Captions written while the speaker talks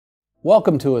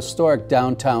Welcome to historic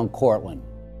downtown Cortland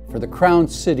for the Crown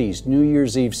City's New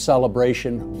Year's Eve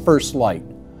celebration, First Light,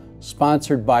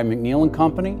 sponsored by McNeil &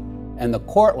 Company and the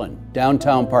Cortland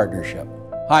Downtown Partnership.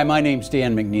 Hi, my name's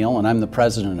Dan McNeil and I'm the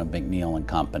president of McNeil &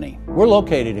 Company. We're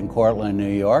located in Cortland,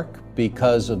 New York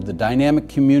because of the dynamic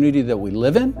community that we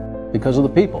live in, because of the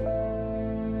people.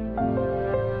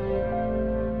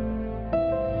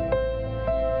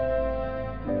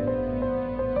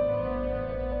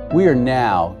 We are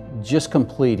now just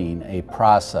completing a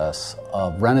process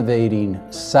of renovating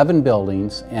 7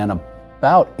 buildings and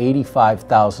about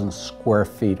 85,000 square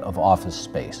feet of office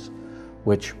space,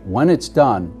 which when it's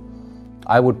done,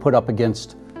 I would put up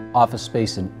against office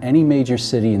space in any major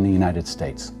city in the United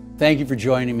States. Thank you for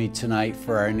joining me tonight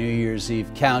for our New Year's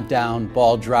Eve countdown,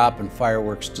 ball drop, and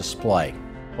fireworks display.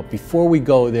 But before we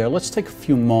go there, let's take a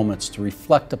few moments to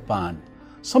reflect upon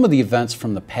some of the events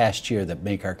from the past year that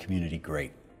make our community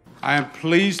great. I am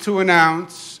pleased to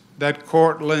announce that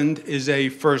Cortland is a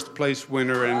first place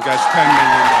winner and gets $10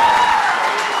 million.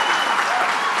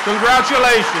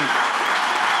 Congratulations.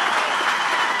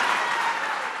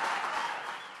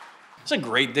 It's a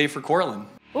great day for Cortland.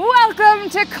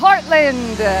 Welcome to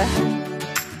Cortland.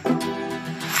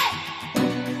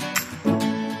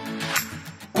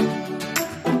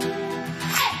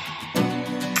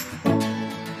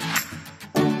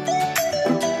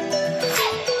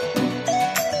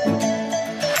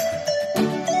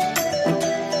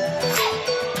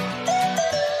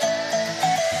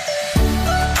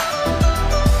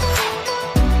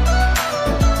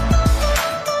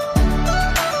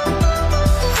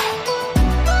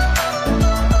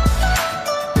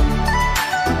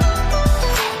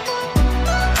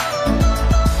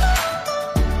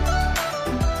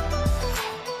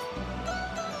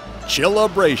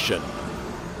 Celebration.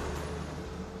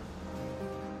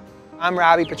 I'm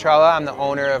Robbie Petrola. I'm the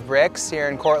owner of Bricks here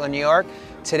in Cortland, New York.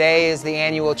 Today is the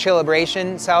annual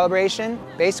Celebration celebration.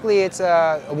 Basically, it's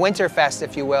a winter fest,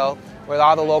 if you will, where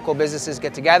all the local businesses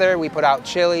get together. We put out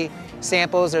chili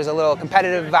samples. There's a little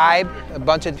competitive vibe. A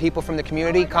bunch of people from the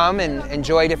community come and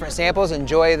enjoy different samples,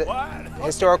 enjoy the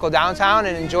historical downtown,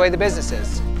 and enjoy the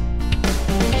businesses.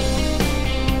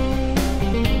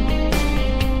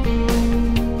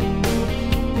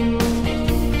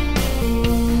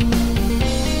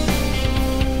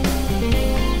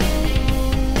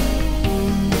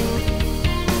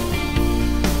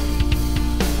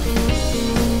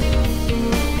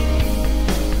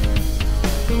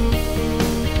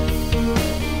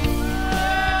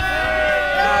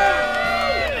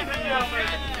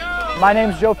 My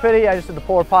name's Joe Pitti. I just did the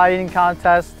Polar Pie Eating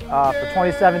Contest for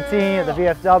 2017 at the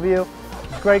VFW.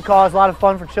 It's a great cause, a lot of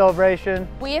fun for Celebration.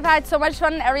 We have had so much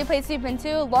fun in every place we've been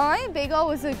to. Long Bagel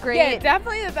was a great, Yeah,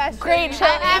 definitely the best. great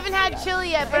chili. I haven't had chili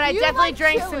yet, but I definitely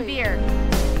drank some beer.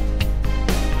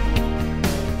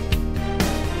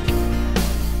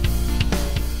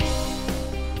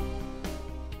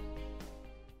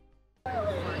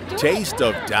 Taste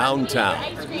of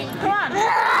Downtown.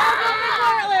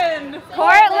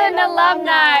 Cortland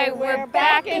alumni, we're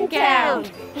back in town.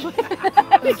 Wait,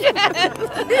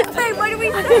 what do we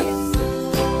say?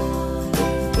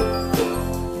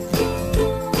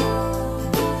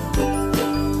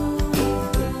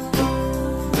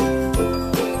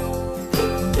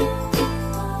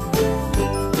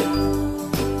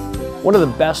 One of the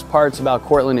best parts about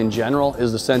Cortland in general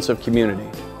is the sense of community,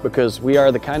 because we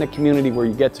are the kind of community where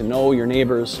you get to know your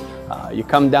neighbors. You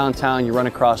come downtown, you run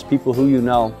across people who you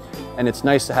know, and it's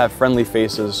nice to have friendly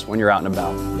faces when you're out and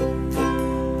about.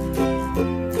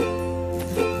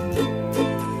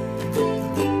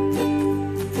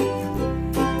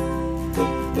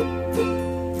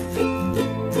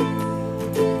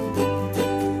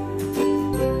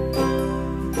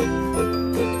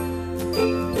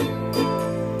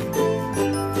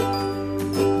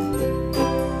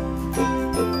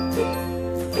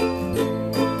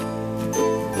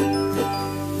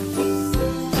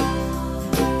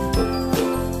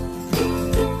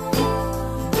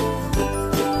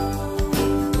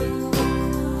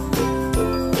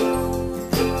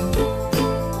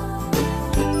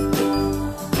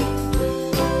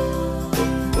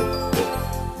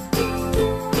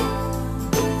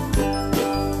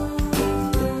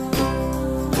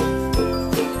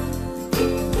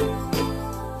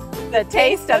 The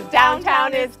taste of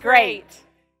downtown is great.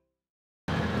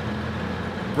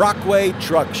 Brockway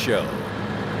Truck Show.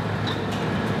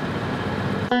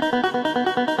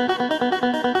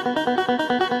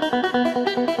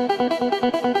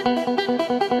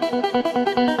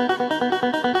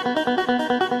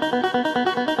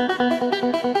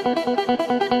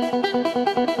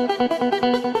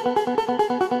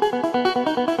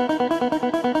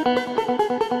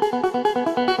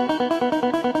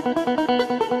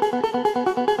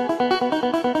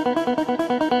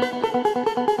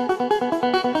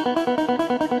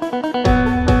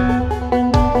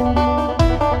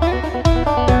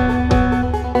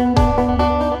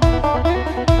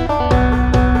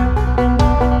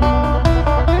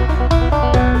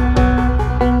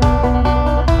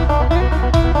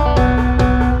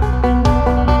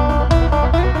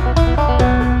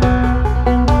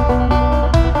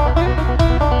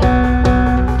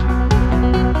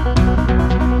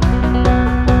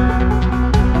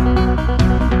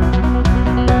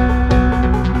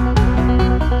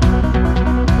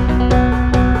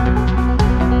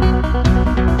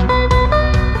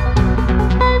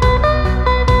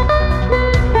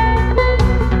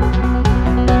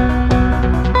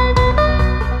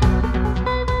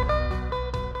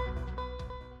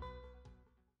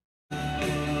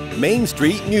 Main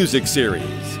Street Music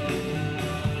Series.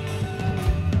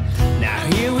 Now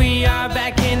here we are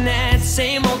back in that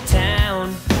same old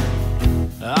town,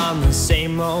 on the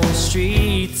same old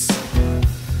streets,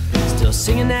 still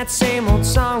singing that same old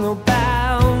song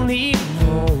about leaving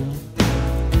home,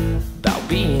 about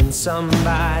being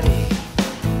somebody.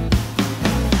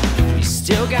 We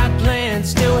still got plans,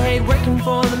 still hate working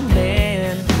for the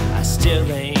man. I still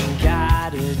ain't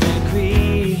got a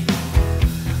degree.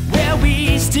 Well,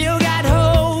 we still got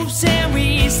hopes and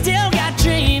we still got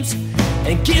dreams,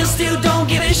 and kids still don't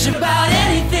give a shit about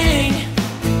anything.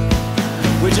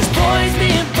 We're just boys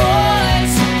being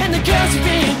boys, and the girls are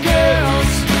being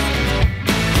girls.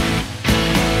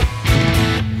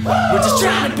 We're just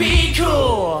trying to be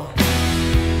cool.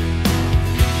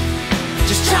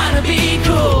 Just trying to be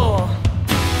cool.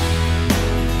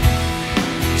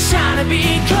 Trying to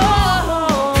be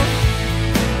cool.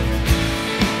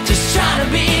 Just trying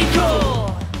to be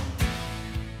cool.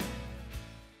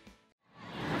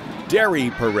 Dairy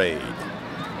Parade.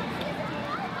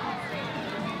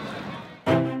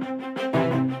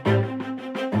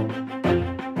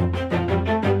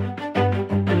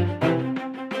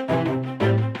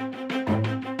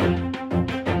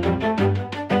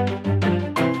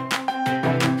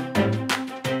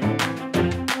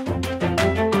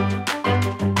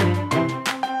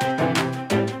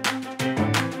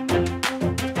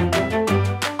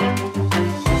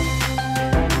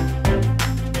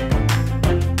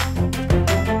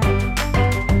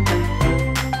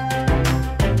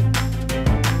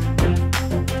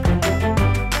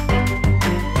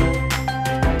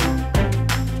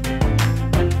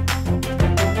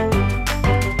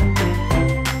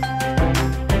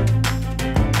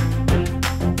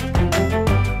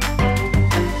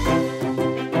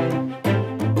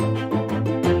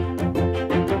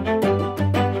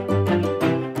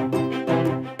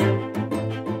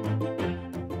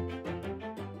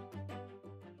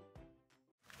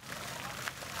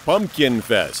 Pumpkin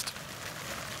Fest.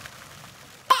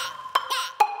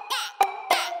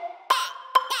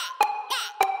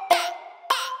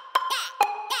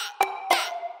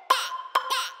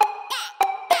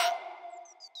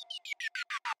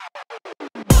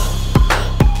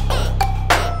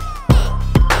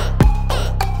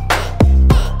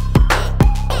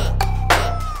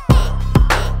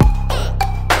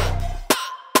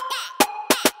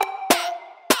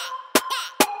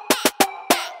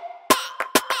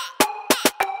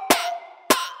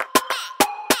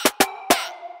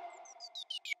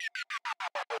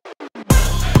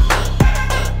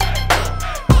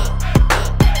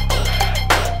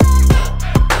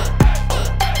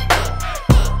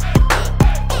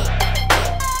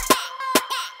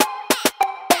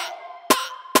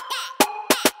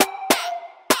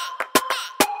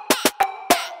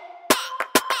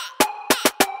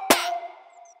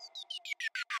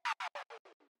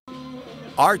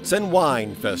 Arts and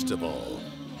Wine Festival.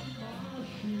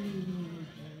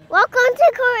 Welcome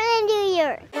to Cortland, New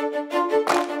York.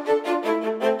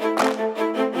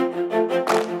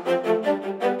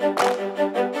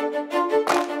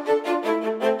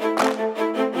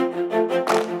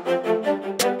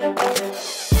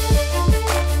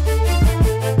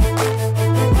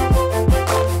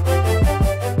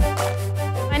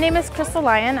 My name is Crystal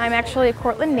Lyon. I'm actually a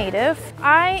Cortland native.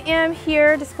 I am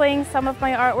here displaying some of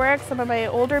my artwork, some of my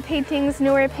older paintings,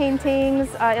 newer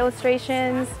paintings,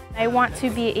 illustrations. I want to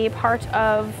be a part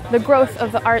of the growth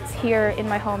of the arts here in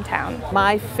my hometown.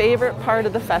 My favorite part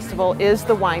of the festival is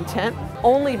the wine tent,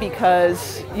 only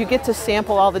because you get to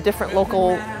sample all the different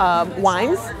local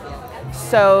wines,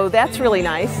 so that's really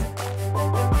nice.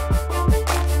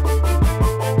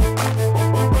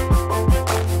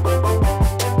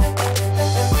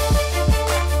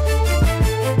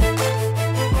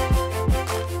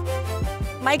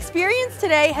 My experience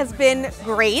today has been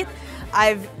great.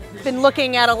 I've been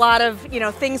looking at a lot of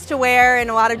things to wear and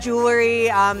a lot of jewelry.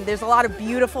 There's a lot of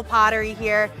beautiful pottery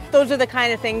here. Those are the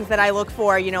kind of things that I look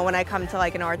for when I come to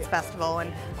like an arts festival.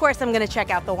 And of course I'm going to check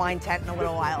out the wine tent in a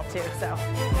little while too. So.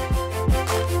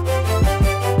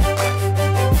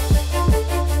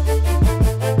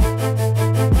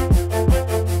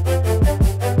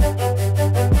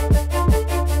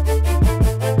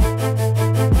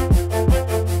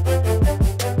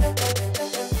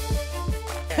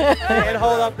 And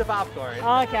hold up the popcorn.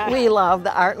 Okay. We love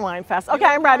the Art and Wine Fest. Okay,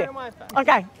 I'm ready.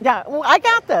 Okay, yeah, well, I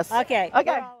got this. Okay.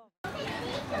 Okay.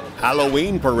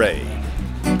 Halloween Parade.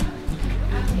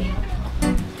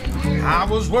 I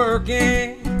was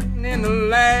working in the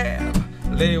lab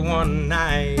late one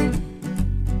night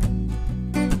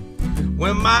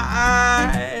when my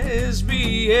eyes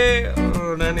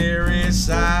beheld an eerie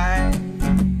sight.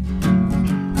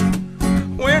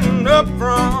 up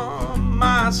from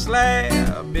my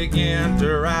slab, began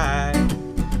to ride.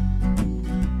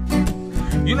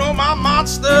 You know, my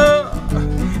monster,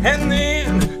 and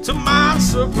then to my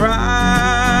surprise,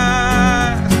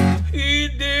 he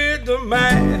did the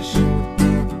mash,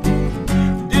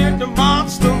 did the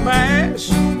monster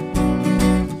mash.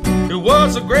 It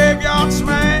was a graveyard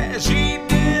smash. He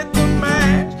did the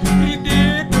mash, he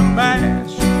did the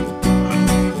mash.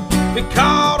 He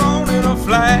caught on in a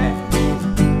flash.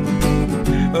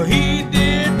 He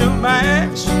did the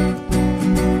mash.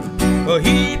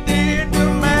 He did the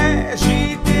mash.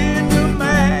 He did the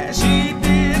mash. He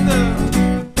did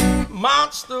the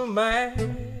monster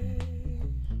mash.